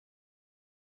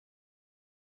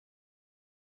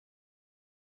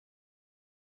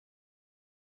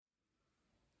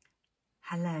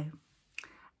Hello,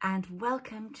 and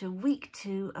welcome to week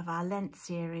 2 of our Lent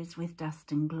series with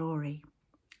Dust and Glory.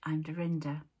 I'm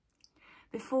Dorinda.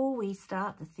 Before we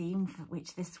start the theme, for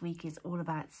which this week is all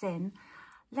about sin,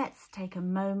 let's take a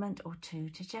moment or two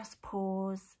to just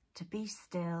pause, to be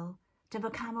still, to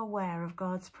become aware of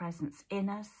God's presence in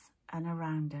us and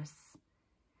around us.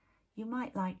 You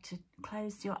might like to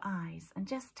close your eyes and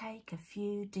just take a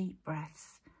few deep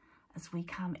breaths as we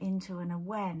come into an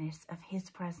awareness of His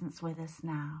presence with us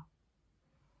now.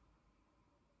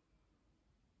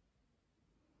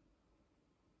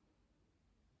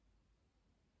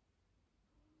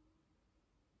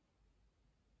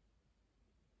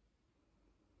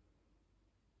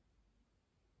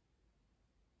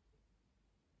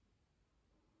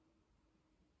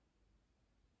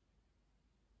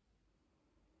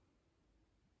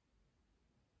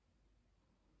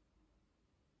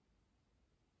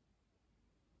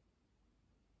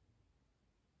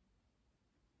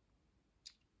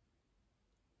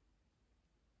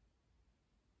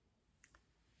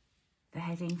 The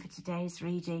heading for today's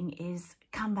reading is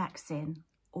Come Back Sin,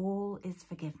 All is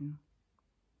Forgiven.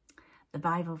 The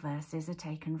Bible verses are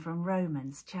taken from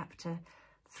Romans chapter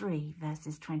 3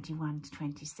 verses 21 to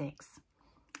 26,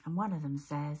 and one of them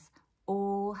says,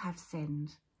 all have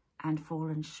sinned and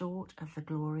fallen short of the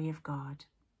glory of God.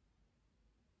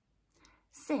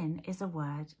 Sin is a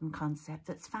word and concept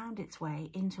that's found its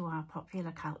way into our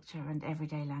popular culture and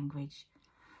everyday language,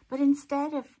 but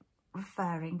instead of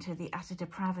referring to the utter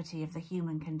depravity of the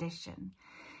human condition,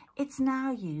 it's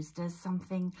now used as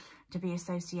something to be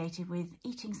associated with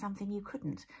eating something you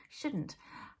shouldn't,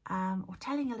 or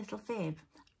telling a little fib,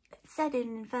 said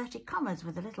in inverted commas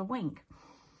with a little wink.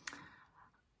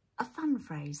 A fun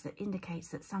phrase that indicates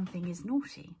that something is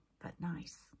naughty but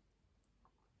nice.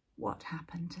 What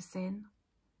happened to sin?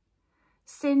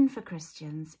 Sin for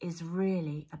Christians is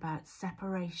really about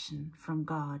separation from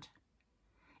God.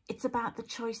 It's about the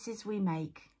choices we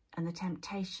make and the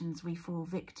temptations we fall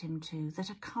victim to that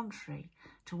are contrary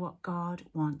to what God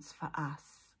wants for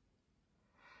us.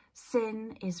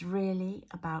 Sin is really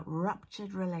about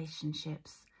ruptured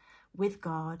relationships with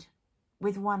God,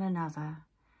 with one another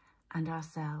and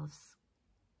ourselves,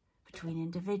 between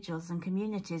individuals and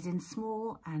communities in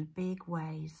small and big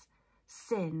ways.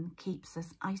 Sin keeps us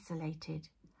isolated,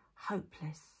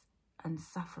 hopeless and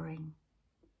suffering.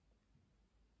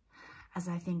 As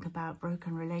I think about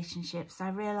broken relationships,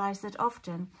 I realise that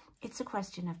often it's a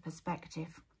question of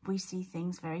perspective. We see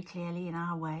things very clearly in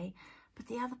our way, but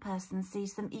the other person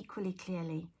sees them equally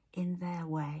clearly in their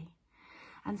way.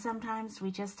 And sometimes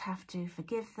we just have to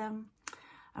forgive them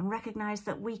and recognise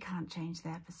that we can't change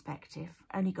their perspective.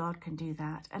 Only God can do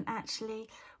that. And actually,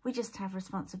 we just have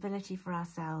responsibility for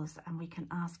ourselves, and we can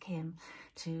ask Him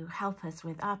to help us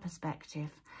with our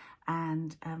perspective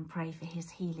and pray for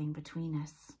His healing between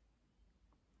us.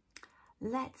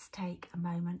 Let's take a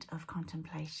moment of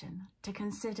contemplation to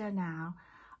consider now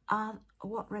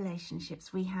what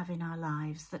relationships we have in our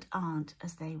lives that aren't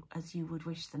as you would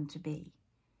wish them to be,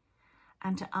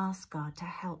 and to ask God to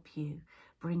help you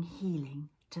bring healing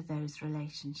to those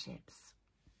relationships.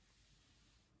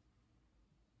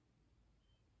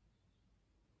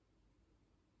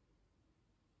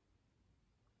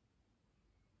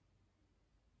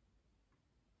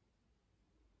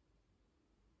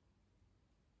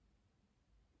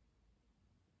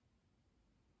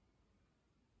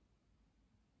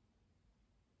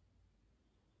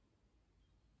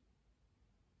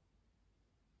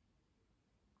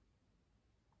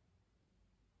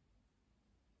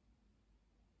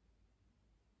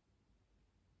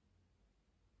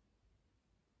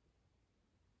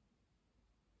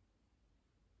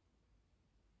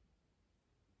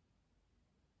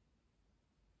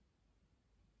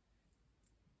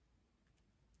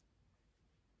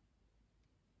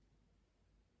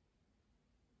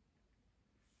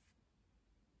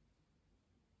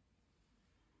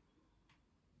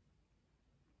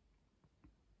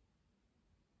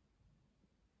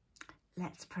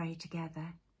 Let's pray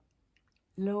together.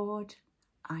 Lord,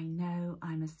 I know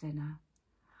I'm a sinner.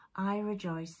 I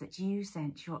rejoice that you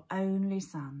sent your only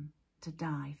Son to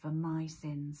die for my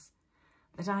sins,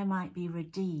 that I might be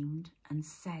redeemed and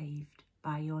saved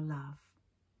by your love.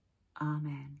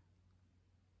 Amen.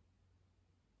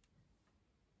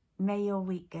 May your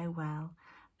week go well,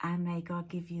 and may God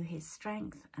give you His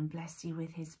strength and bless you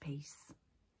with His peace.